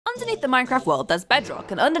Underneath the Minecraft world, there's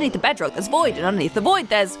bedrock, and underneath the bedrock, there's void, and underneath the void,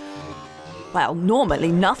 there's... well,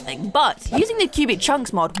 normally nothing, but using the cubic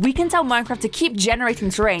chunks mod, we can tell Minecraft to keep generating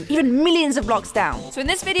terrain, even millions of blocks down. So in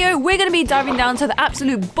this video, we're going to be diving down to the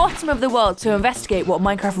absolute bottom of the world to investigate what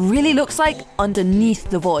Minecraft really looks like underneath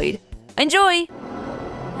the void. Enjoy!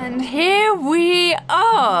 And here we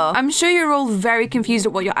are. I'm sure you're all very confused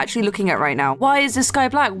at what you're actually looking at right now. Why is the sky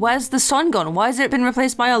black? Where's the sun gone? Why has it been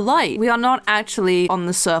replaced by a light? We are not actually on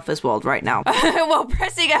the surface world right now. Well,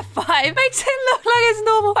 pressing F5 makes it look like it's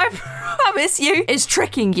normal. I promise you, it's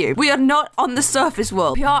tricking you. We are not on the surface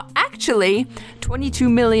world. We are actually 22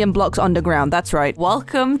 million blocks underground. That's right.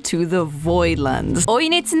 Welcome to the Voidlands. All you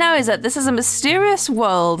need to know is that this is a mysterious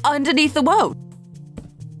world underneath the world.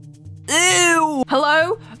 Ew!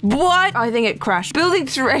 Hello? What? I think it crashed. Building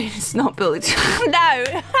terrain is not building terrain. No!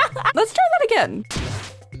 Let's try that again.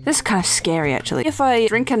 This is kind of scary, actually. If I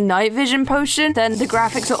drink a night vision potion, then the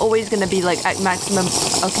graphics are always going to be like at maximum.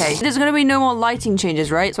 Okay. There's going to be no more lighting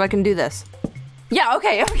changes, right? So I can do this. Yeah,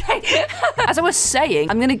 okay. As I was saying,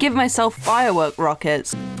 I'm going to give myself firework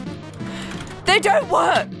rockets. They don't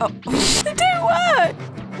work! Oh. They don't work!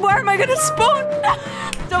 Where am I going to spawn?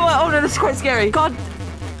 Don't work. Oh no, this is quite scary. God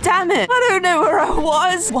damn it! I don't know where I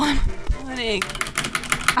was. Why am I burning?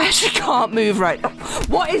 I actually can't move right.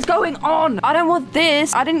 What is going on? I don't want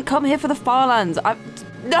this. I didn't come here for the Farlands.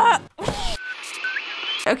 No.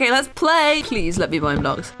 Okay, let's play. Please let me mine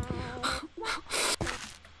blocks.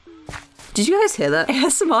 Did you guys hear that?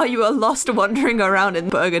 ASMR, you are lost wandering around in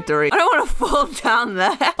purgatory. I don't want to fall down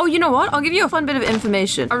there. Oh, you know what? I'll give you a fun bit of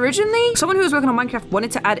information. Originally, someone who was working on Minecraft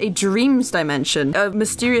wanted to add a dreams dimension, a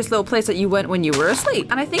mysterious little place that you went when you were asleep.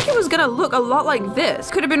 And I think it was gonna look a lot like this.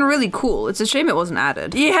 Could have been really cool. It's a shame it wasn't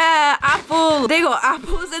added. Yeah, apple. They got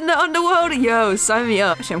apples in the underworld. Yo, sign me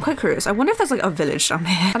up. Actually, I'm quite curious. I wonder if there's like a village down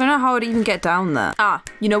here. I don't know how I'd even get down there. Ah,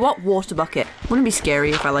 you know what? Water bucket. Wouldn't it be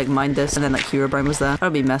scary if I like mined this and then like Herobrine was there? That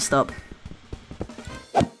would be messed up.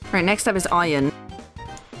 Right, next up is iron.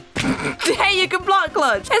 Hey, you can block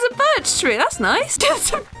clutch. There's a birch tree. That's nice. There's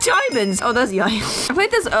some diamonds. Oh, there's the iron. I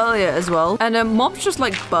played this earlier as well, and mobs just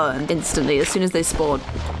like burn instantly as soon as they spawn.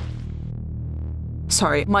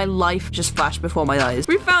 Sorry, my life just flashed before my eyes.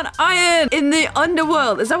 We found iron in the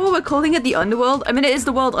underworld. Is that what we're calling it? The underworld? I mean, it is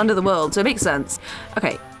the world under the world, so it makes sense.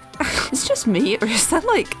 Okay. It's just me, or is that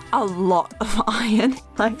like a lot of iron?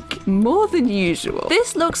 Like more than usual.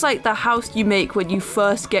 This looks like the house you make when you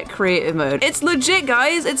first get creative mode. It's legit,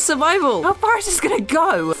 guys. It's survival. How far is this gonna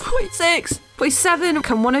go? 46, 47.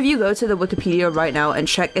 Can one of you go to the Wikipedia right now and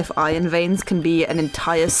check if iron veins can be an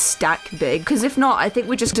entire stack big? Because if not, I think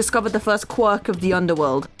we just discovered the first quirk of the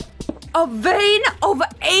underworld. A vein of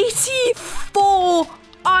 84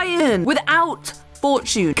 iron without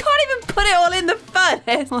fortune. Can't even put it all in the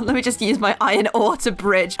furnace. Well, let me just use my iron ore to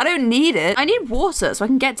bridge. I don't need it. I need water so I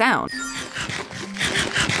can get down.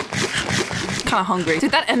 Kind of hungry.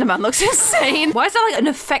 Dude, that Enderman looks insane. Why is that like an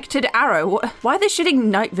affected arrow? Why are they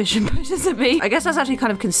shooting night vision potions at me? I guess that's actually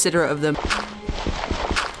kind of considerate of them.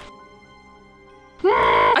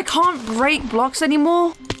 I can't break blocks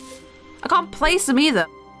anymore. I can't place them either.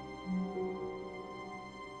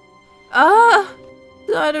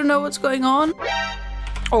 I don't know what's going on.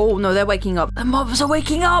 Oh no, they're waking up. The mobs are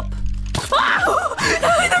waking up. Oh,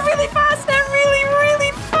 they're really fast. They're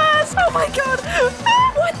really fast. Oh my god.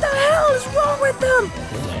 What the hell is wrong with them?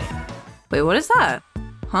 Wait, what is that?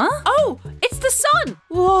 Huh? Oh, it's the sun.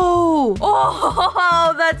 Whoa.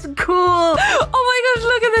 Oh, that's cool. Oh my gosh,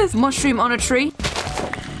 look at this. Mushroom on a tree.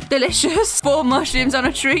 Delicious. 4 mushrooms on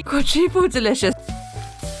a tree. Quadruple delicious.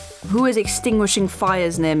 Who is extinguishing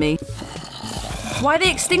fires near me? Why are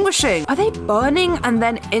they extinguishing? Are they burning and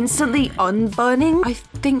then instantly unburning? I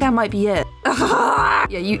think that might be it. Yeah,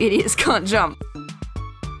 you idiots can't jump.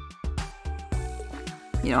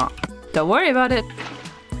 You know what? Don't worry about it.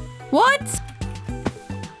 What?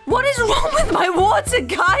 What is wrong with my water,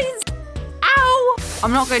 guys? Ow!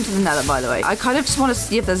 I'm not going to the nether, by the way. I kind of just want to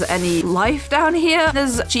see if there's any life down here.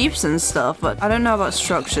 There's jeeps and stuff, but I don't know about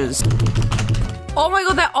structures. Oh my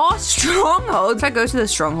god, there are strongholds. Can I go to the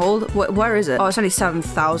stronghold? Where is it? Oh, it's only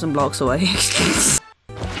 7,000 blocks away.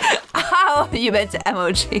 How are you meant to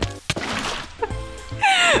MOG?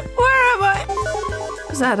 Where am I?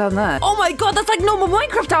 What's that down there? Oh my god, that's like normal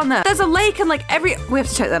Minecraft down there. There's a lake and like we have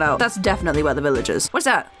to check that out. That's definitely where the village is. What's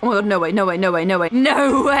that? Oh my god, no way. No way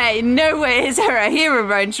is there a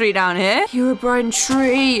Herobrine tree down here. Herobrine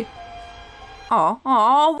tree. Oh,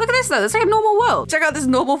 look at this though. That's like a normal world. Check out this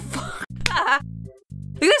normal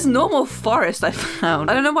Look at this normal forest I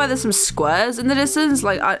found. I don't know why there's some squares in the distance.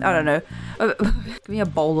 Like, I don't know. Give me a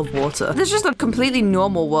bowl of water. This is just a completely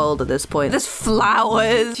normal world at this point. There's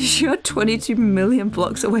flowers. You're 22 million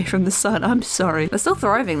blocks away from the sun. I'm sorry. They're still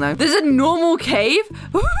thriving though. There's a normal cave.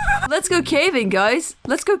 Let's go caving, guys.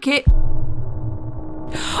 Let's go cave.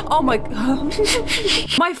 Oh my god.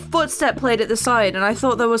 My footstep played at the side and I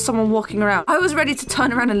thought there was someone walking around. I was ready to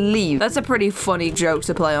turn around and leave. That's a pretty funny joke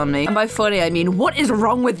to play on me. And by funny, I mean, what is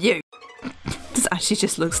wrong with you? This actually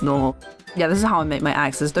just looks normal. Yeah, this is how I make my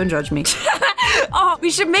axes. Don't judge me. Oh,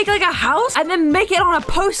 we should make like a house and then make it on a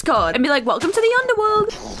postcard and be like, welcome to the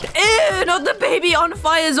underworld. Ew, not the baby on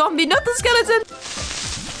fire zombie, not the skeleton.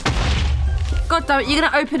 God damn it, you're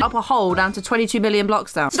gonna open up a hole down to 22 million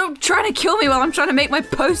blocks down. Stop trying to kill me while I'm trying to make my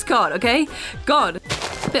postcard, okay? God.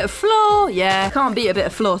 Bit of floor. Yeah, can't beat a bit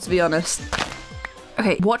of floor, to be honest.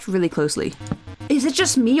 Okay, watch really closely. Is it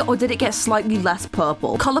just me or did it get slightly less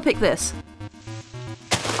purple? Color pick this.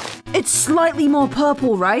 It's slightly more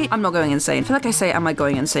purple, right? I'm not going insane. I feel like I say, am I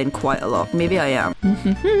going insane quite a lot? Maybe I am.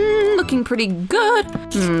 Looking pretty good.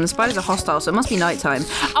 The spiders are hostile, so it must be nighttime.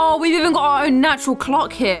 Oh, we've even got our own natural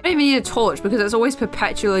clock here. I don't even need a torch because it's always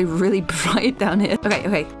perpetually really bright down here.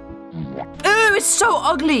 Okay. Ooh, it's so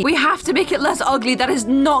ugly. We have to make it less ugly. That is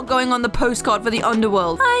not going on the postcard for the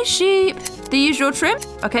underworld. Hi, sheep. The usual trim.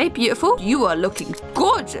 Okay, beautiful. You are looking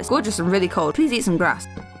gorgeous. Gorgeous and really cold. Please eat some grass.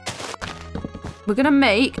 We're gonna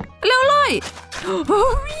make a little light.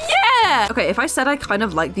 Oh, yeah. Okay, if I said I kind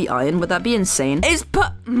of like the iron, would that be insane? It's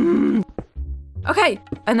Okay,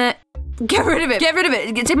 and then get rid of it. Get rid of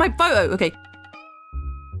it. It's in my photo. Okay.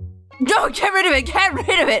 No, get rid of it. Get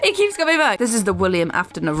rid of it. It keeps coming back. This is the William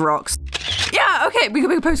Afton of rocks. Yeah, okay, we can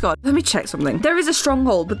make a postcard. Let me check something. There is a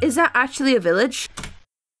stronghold, but is that actually a village?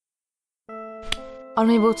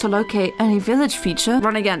 Unable to locate any village feature.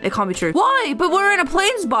 Run again. It can't be true. Why? But we're in a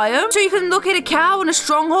plains biome, so you can locate a cow and a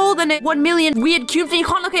stronghold and 1 million weird cubes and you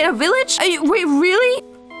can't locate a village? Wait, really?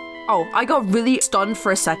 Oh, I got really stunned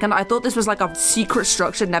for a second. I thought this was like a secret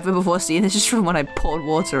structure never before seen. This is from when I poured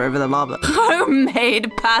water over the lava.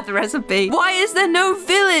 Homemade path recipe. Why is there no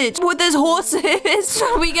village? Well, there's horses.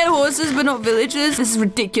 We get horses, but not villages. This is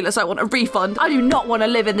ridiculous. I want a refund. I do not want to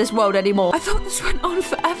live in this world anymore. I thought this went on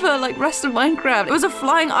forever, like rest of Minecraft. It was a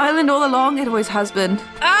flying island all along. It always has been.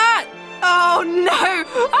 Ah! Oh, no!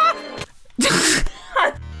 Ah!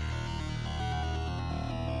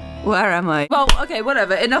 Where am I? Well, okay,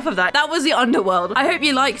 whatever. Enough of that. That was the underworld. I hope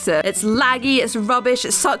you liked it. It's laggy, it's rubbish,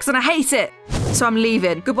 it sucks, and I hate it. So I'm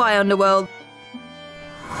leaving. Goodbye, underworld.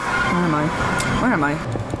 Where am I? Where am I?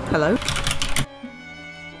 Hello?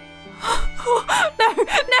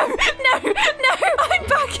 No. I'm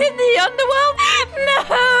back in the underworld.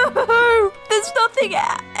 No. There's nothing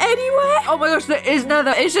anywhere. Oh my gosh, there is none.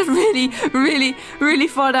 It's just really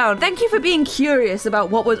far down. Thank you for being curious about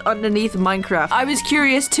what was underneath Minecraft. I was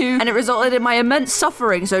curious too, and it resulted in my immense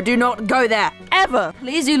suffering, so do not go there. Ever.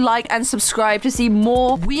 Please do like and subscribe to see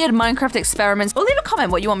more weird Minecraft experiments, or leave a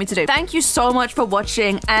comment what you want me to do. Thank you so much for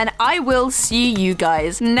watching, and I will see you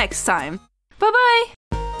guys next time. Bye-bye.